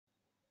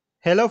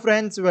Hello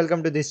friends,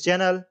 welcome to this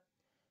channel.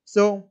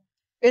 So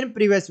in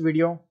previous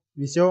video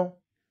we show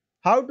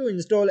how to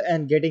install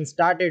and getting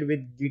started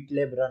with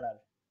GitLab runner,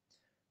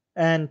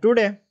 and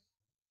today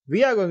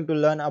we are going to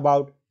learn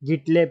about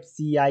GitLab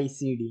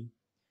CICD.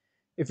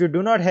 If you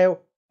do not have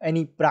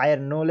any prior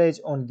knowledge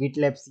on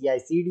GitLab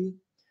CICD,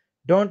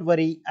 don't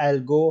worry, I'll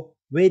go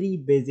very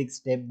basic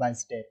step by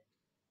step.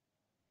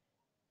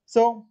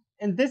 So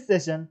in this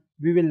session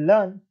we will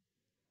learn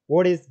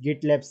what is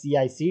GitLab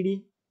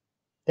CICD.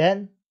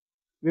 Then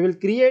we will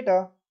create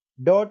a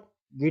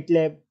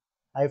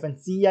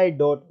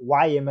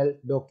 .gitlab-ci.yml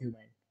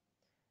document.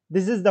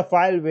 This is the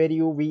file where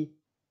we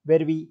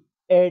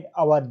add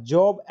our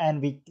job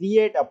and we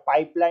create a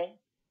pipeline.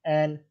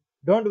 And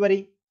don't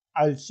worry,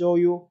 I'll show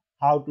you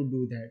how to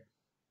do that.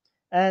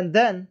 And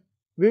then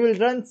we will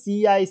run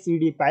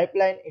CI/CD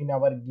pipeline in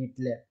our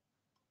GitLab.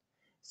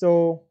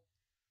 So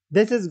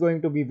this is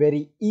going to be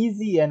very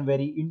easy and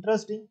very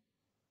interesting.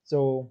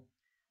 So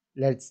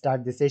let's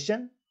start the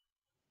session.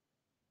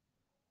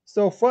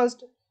 So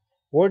first,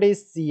 what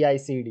is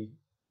CI/CD?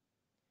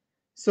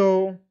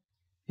 So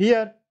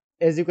here,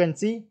 as you can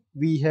see,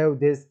 we have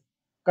this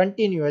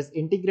continuous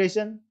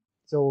integration.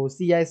 So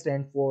CI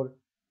stands for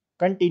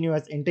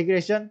continuous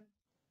integration.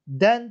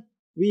 Then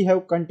we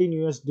have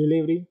continuous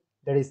delivery,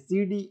 that is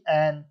CD,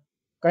 and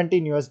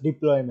continuous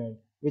deployment,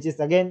 which is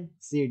again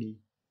CD.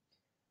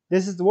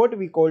 This is what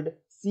we called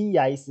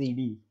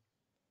CI/CD.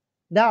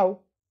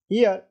 Now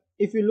here,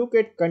 if you look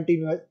at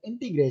continuous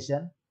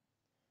integration,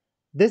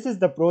 this is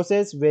the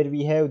process where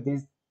we have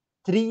these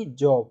three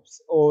jobs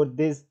or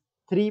these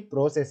three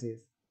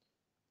processes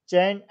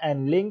chained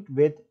and linked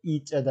with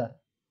each other.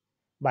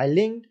 By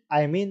linked,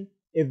 I mean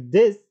if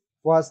this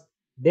first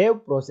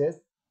dev process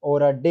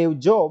or a dev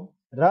job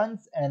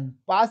runs and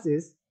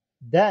passes,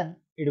 then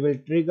it will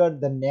trigger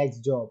the next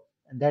job,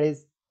 and that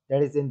is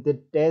in the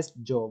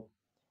test job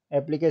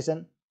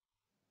application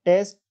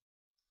test.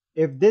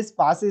 If this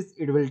passes,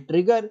 it will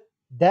trigger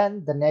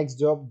then the next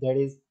job, that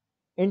is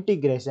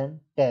integration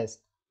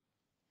test.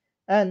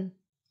 And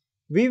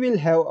we will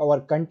have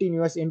our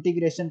continuous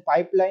integration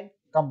pipeline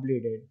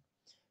completed.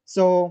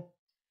 So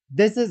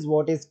this is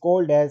what is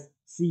called as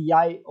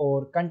CI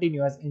or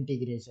continuous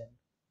integration.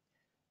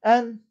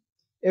 And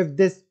if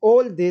this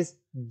all these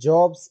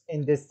jobs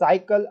in this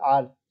cycle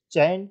are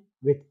chained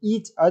with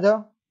each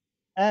other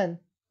and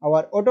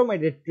our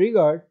automated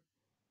triggered,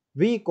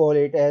 we call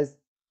it as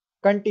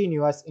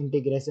continuous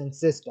integration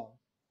system.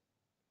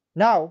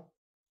 Now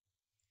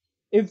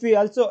if we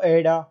also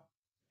add a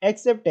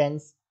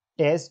acceptance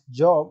test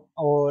job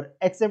or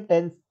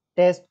acceptance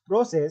test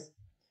process,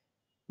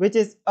 which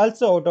is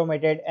also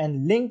automated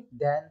and linked,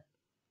 then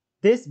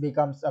this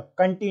becomes a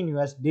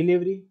continuous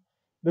delivery,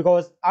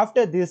 because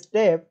after this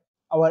step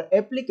our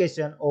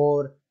application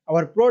or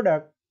our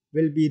product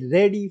will be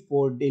ready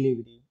for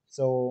delivery.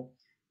 So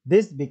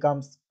this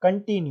becomes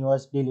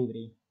continuous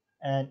delivery.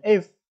 And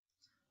if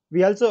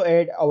we also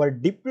add our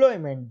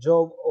deployment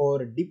job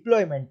or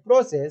deployment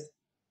process,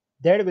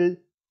 that will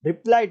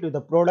reply to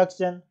the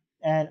production,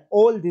 and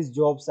all these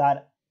jobs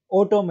are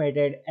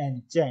automated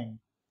and chained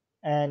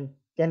and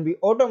can be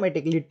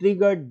automatically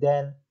triggered,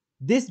 then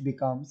this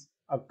becomes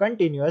a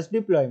continuous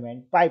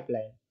deployment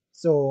pipeline.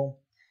 So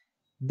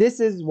this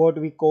is what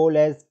we call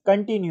as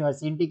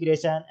continuous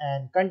integration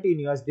and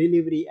continuous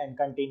delivery and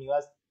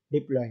continuous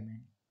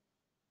deployment.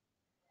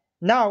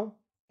 Now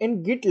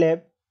in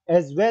GitLab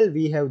as well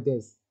we have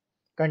this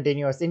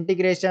continuous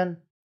integration,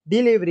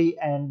 delivery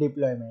and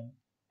deployment.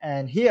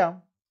 And here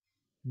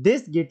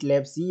this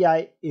GitLab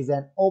CI is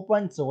an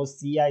open source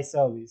CI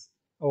service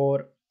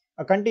or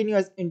a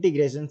continuous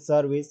integration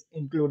service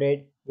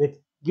included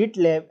with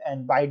GitLab,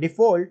 and by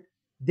default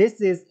this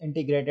is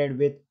integrated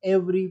with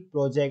every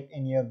project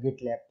in your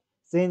GitLab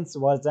since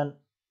version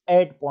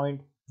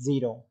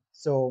 8.0.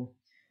 So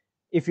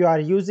if you are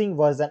using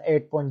version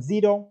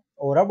 8.0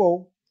 or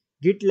above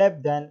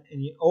GitLab, then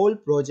in all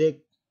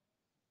project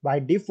by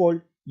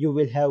default you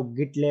will have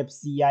GitLab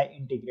CI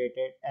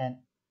integrated and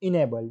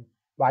enabled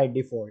by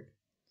default.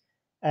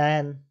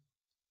 And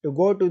to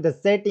go to the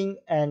setting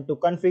and to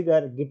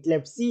configure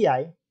GitLab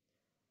CI,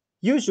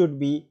 you should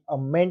be a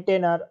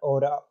maintainer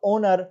or a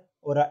owner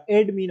or a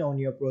admin on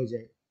your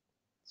project.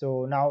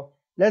 So now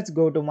let's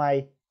go to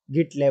my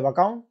GitLab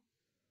account.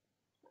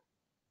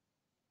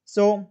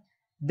 So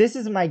this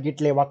is my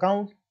GitLab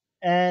account,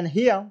 and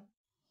here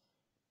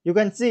you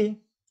can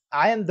see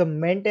I am the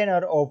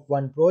maintainer of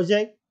one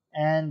project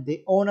and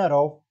the owner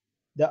of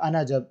the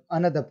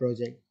another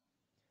project.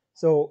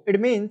 So it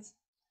means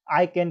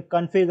I can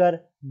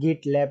configure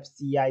GitLab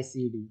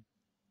CI/CD.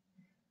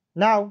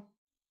 Now,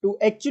 to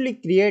actually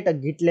create a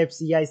GitLab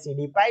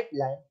CI/CD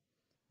pipeline,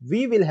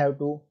 we will have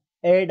to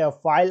add a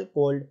file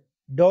called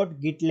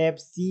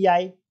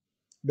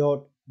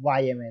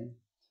 .gitlabci.yml.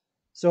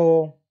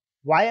 So,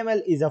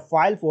 YML is a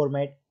file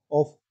format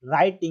of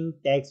writing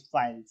text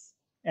files,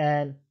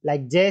 and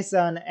like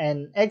JSON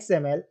and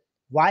XML,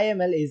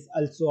 YML is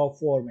also a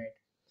format.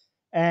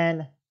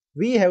 And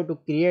we have to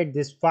create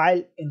this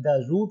file in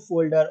the root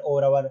folder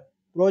or our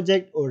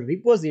project or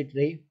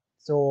repository.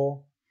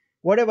 So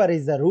whatever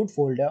is the root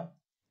folder,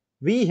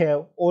 we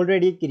have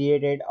already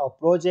created a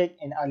project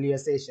in earlier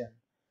session.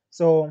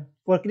 So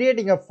for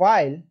creating a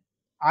file,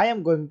 I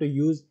am going to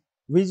use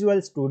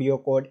Visual Studio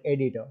Code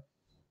Editor.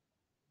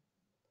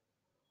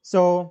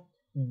 So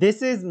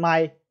this is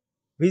my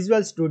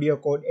Visual Studio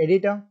Code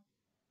Editor.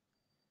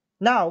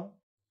 Now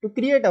to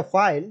create a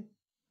file,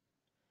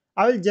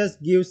 I will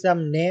just give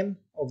some name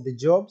of the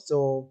job.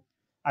 So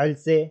I will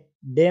say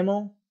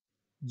demo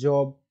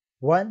job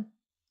 1,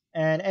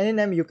 and any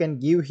name you can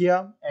give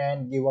here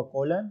and give a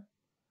colon.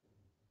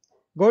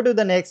 Go to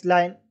the next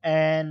line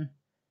and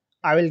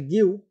I will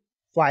give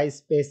 5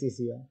 spaces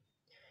here.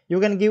 You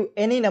can give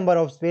any number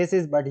of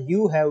spaces, but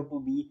you have to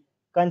be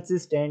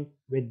consistent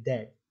with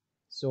that.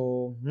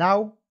 So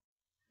now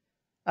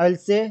I will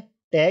say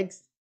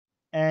tags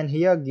and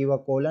here give a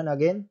colon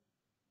again.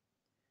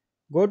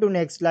 Go to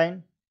next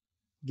line,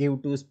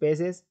 give 2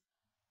 spaces,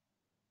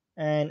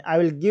 and I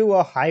will give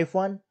a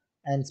hyphen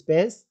and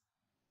space,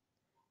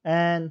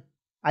 and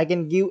I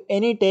can give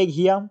any tag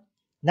here.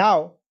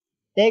 Now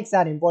tags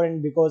are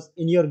important because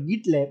in your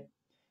GitLab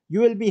you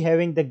will be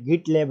having the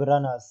GitLab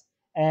runners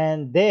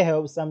and they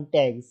have some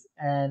tags,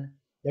 and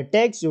the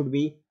tag should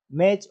be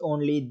match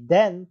only,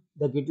 then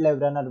the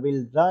GitLab runner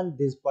will run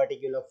this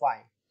particular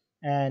file.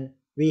 And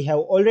we have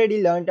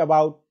already learned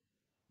about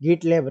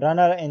GitLab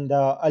runner in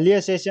the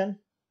earlier session.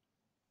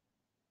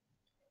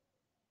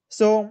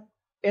 So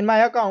in my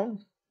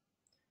account,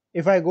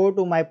 if I go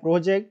to my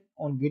project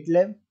on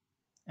GitLab,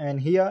 and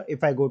here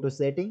if I go to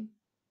setting,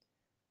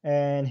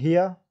 and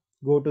here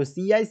go to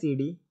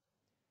CICD,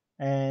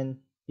 and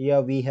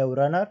here we have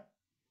runner.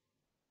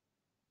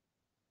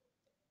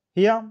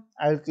 Here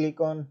I'll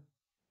click on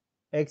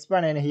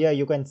expand, and here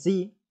you can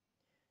see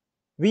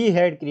we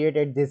had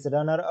created this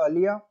runner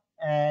earlier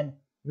and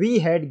we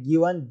had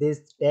given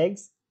these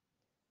tags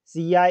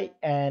CI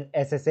and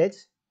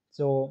SSH.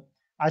 So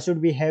I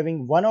should be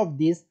having one of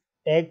these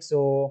tags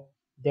so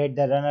that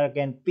the runner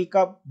can pick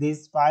up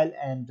this file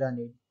and run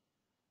it.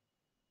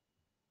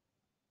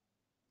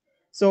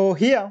 So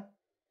here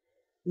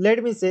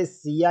let me say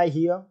CI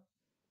here,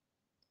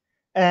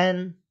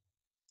 and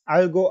I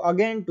will go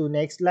again to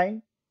next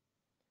line,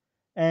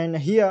 and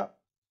here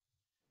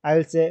I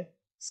will say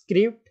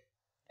script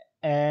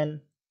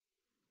and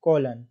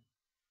colon,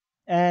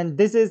 and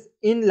this is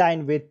in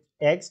line with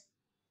text.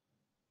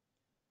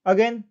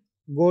 Again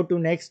go to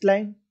next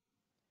line,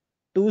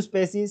 2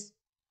 spaces,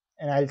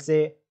 and I'll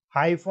say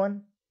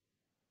hyphen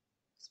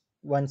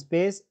 1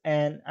 space,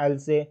 and I'll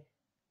say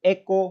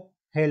echo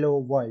hello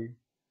world.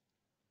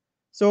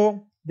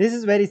 So this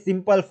is very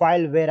simple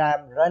file where I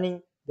am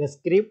running the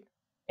script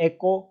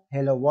echo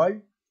hello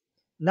world.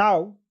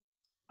 Now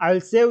I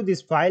will save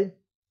this file,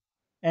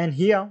 and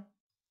here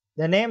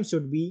the name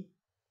should be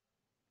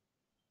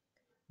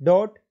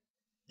dot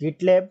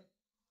gitlab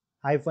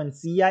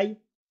 -ci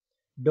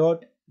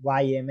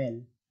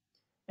 .yml,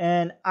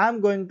 and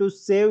I'm going to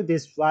save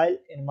this file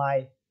in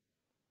my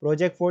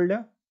project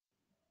folder.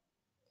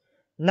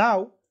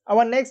 Now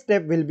our next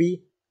step will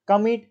be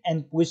commit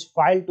and push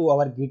file to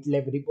our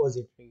GitLab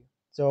repository.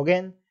 So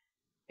again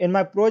in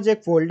my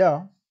project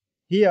folder,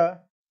 here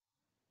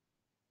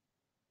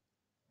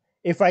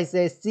if I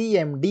say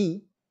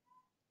cmd,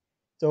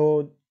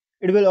 so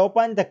it will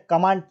open the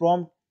command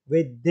prompt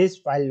with this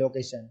file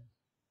location.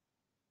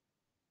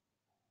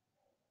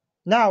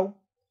 Now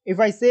if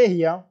I say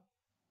here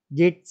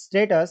git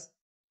status,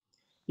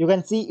 you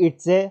can see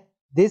it say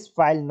this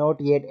file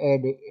not yet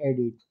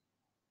added.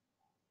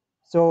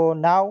 So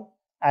now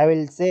I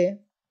will say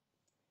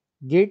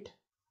git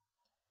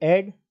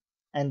add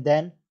and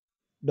then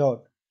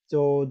dot.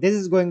 So this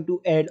is going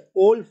to add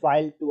all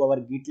file to our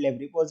GitLab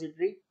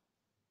repository.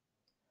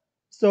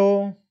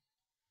 So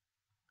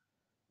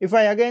if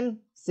I again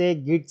say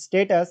git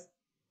status,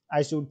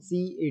 I should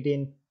see it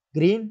in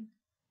green.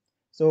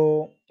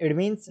 So it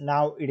means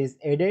now it is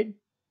added.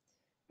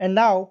 And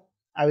now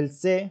I will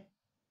say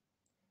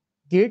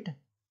git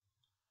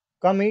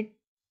commit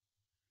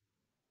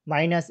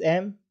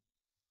 -m,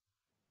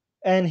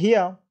 and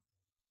here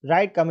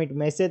write commit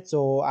message.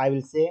 So I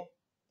will say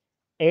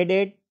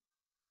added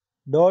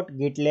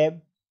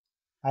 .gitlab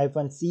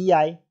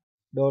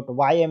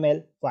 -ci.yml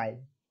file.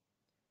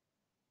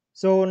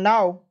 So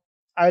now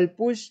I will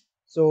push.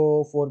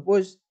 So for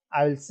push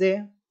I will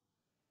say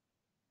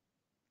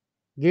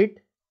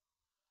git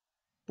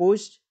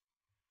push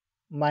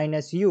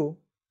 -u,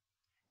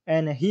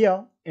 and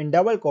here in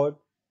double quote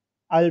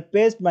I'll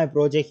paste my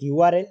project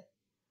URL,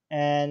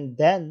 and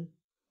then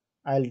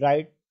I'll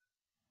write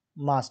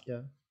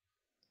master,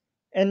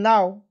 and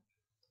now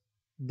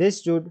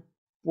this should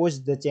push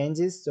the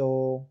changes. So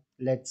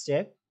let's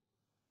check.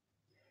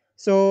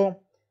 So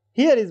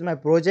here is my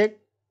project,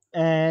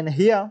 and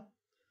here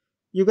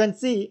you can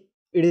see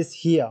it is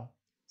here.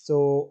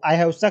 So I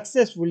have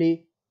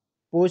successfully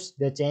pushed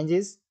the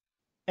changes,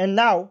 and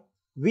now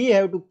we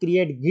have to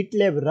create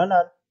GitLab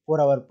runner for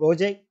our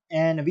project,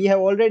 and we have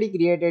already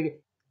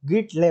created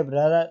GitLab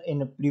runner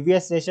in a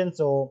previous session.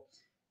 So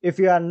if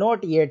you are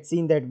not yet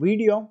seen that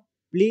video,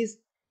 please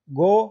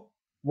go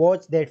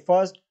watch that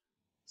first.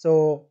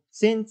 So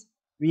since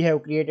we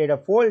have created a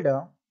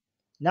folder,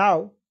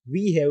 now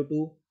we have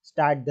to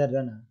start the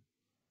runner.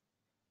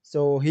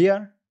 So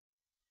here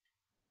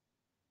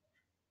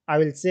I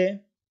will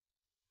say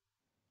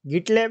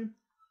GitLab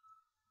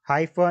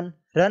hyphen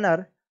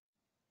runner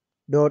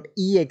dot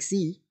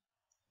exe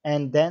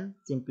and then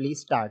simply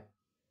start.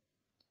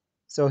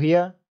 So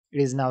here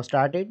it is now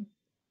started.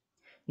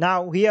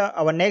 Now here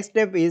our next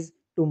step is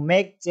to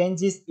make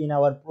changes in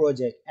our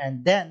project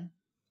and then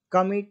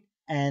commit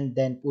and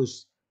then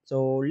push.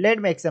 So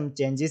let's make some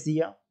changes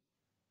here.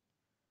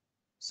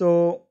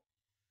 So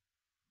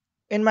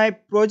in my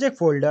project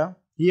folder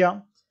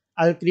here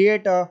I'll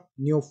create a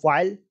new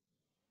file.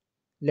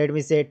 Let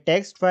me say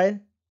text file.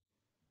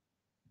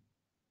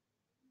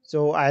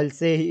 So I'll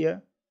say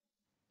here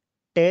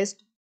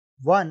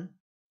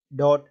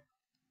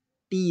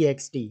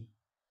test1.txt,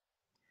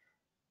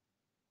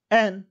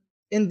 and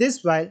in this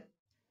file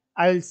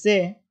I will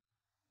say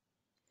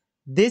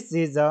this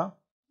is a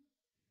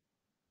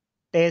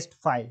test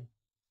file,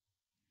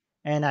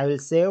 and I will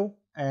save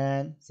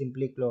and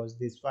simply close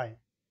this file.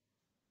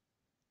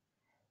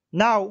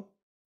 Now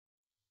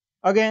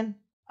again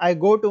I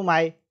go to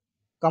my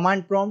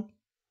command prompt,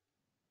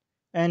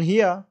 and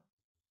here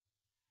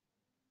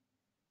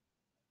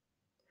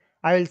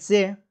I will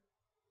say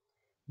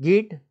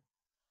git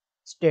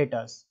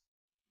status.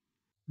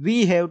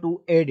 We have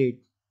to edit,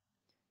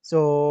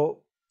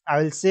 so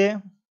I will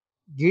say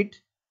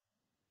git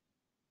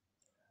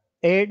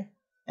add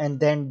and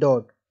then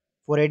dot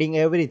for adding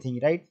everything,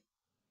 right?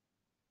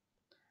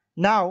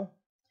 Now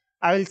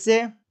I will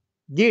say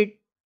git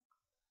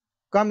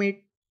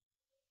commit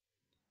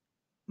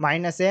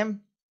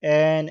 -m,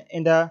 and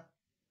in the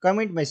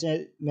commit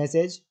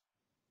message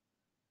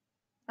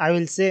I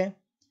will say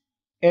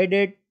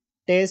edit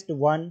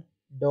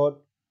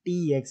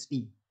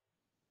test1.txt,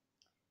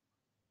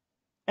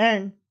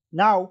 and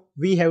now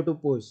we have to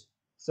push.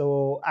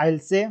 So I'll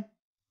say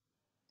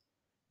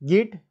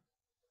git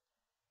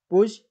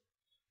push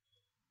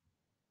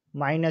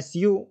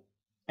 -u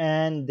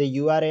and the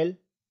URL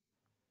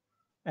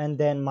and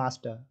then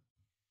master.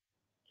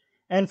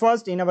 And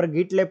first in our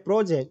GitLab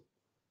project,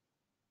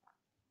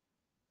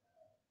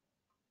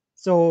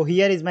 so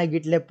here is my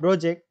GitLab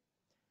project.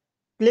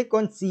 Click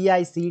on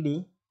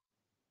CICD,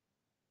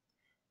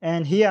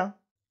 and here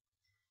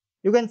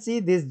you can see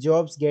these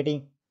jobs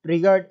getting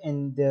triggered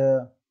in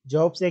the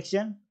job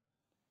section.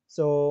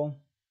 So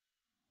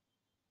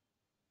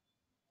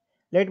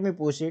let me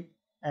push it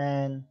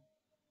and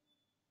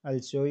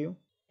I'll show you.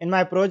 In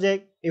my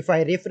project, if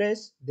I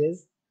refresh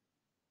this,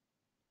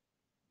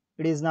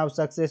 it is now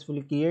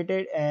successfully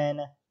created,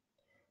 and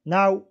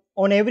now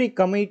on every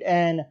commit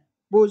and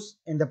push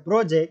in the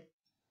project,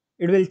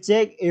 it will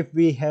check if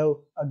we have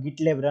a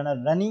GitLab runner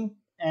running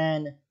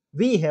and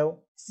we have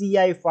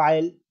CI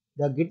file,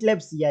 the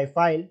GitLab CI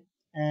file,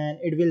 and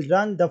it will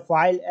run the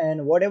file,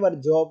 and whatever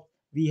job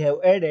we have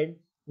added,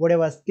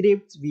 whatever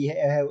scripts we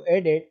have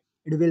added,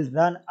 it will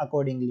run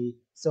accordingly.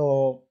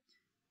 So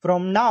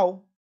from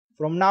now,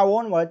 from now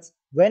onwards,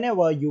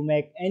 whenever you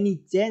make any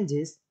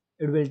changes,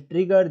 it will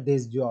trigger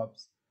these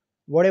jobs,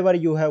 whatever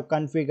you have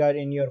configured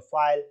in your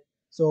file.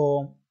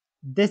 So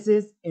this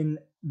is in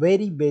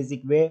very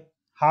basic way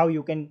how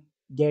you can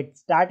get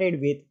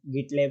started with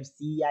GitLab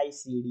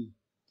CI/CD.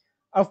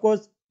 Of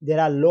course, there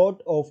are a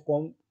lot of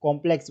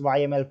complex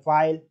YML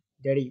file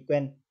that you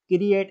can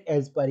create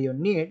as per your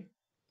need.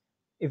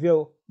 If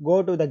you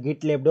go to the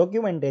GitLab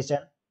documentation,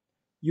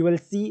 you will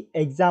see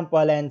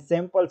example and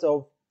samples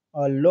of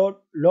a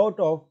lot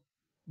of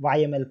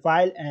YML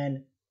file,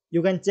 and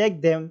you can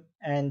check them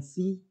and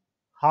see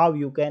how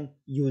you can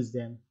use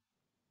them.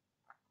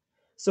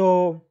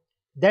 So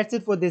that's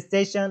it for this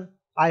session.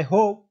 I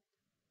hope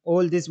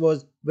all this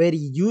was very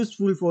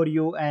useful for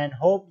you and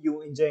hope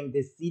you enjoying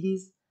this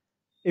series.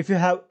 If you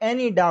have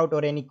any doubt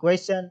or any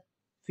question,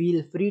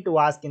 feel free to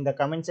ask in the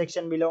comment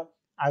section below.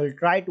 I will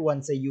try to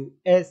answer you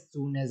as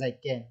soon as I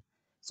can.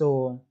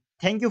 So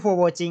thank you for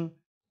watching.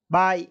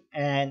 Bye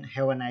and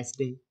have a nice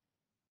day.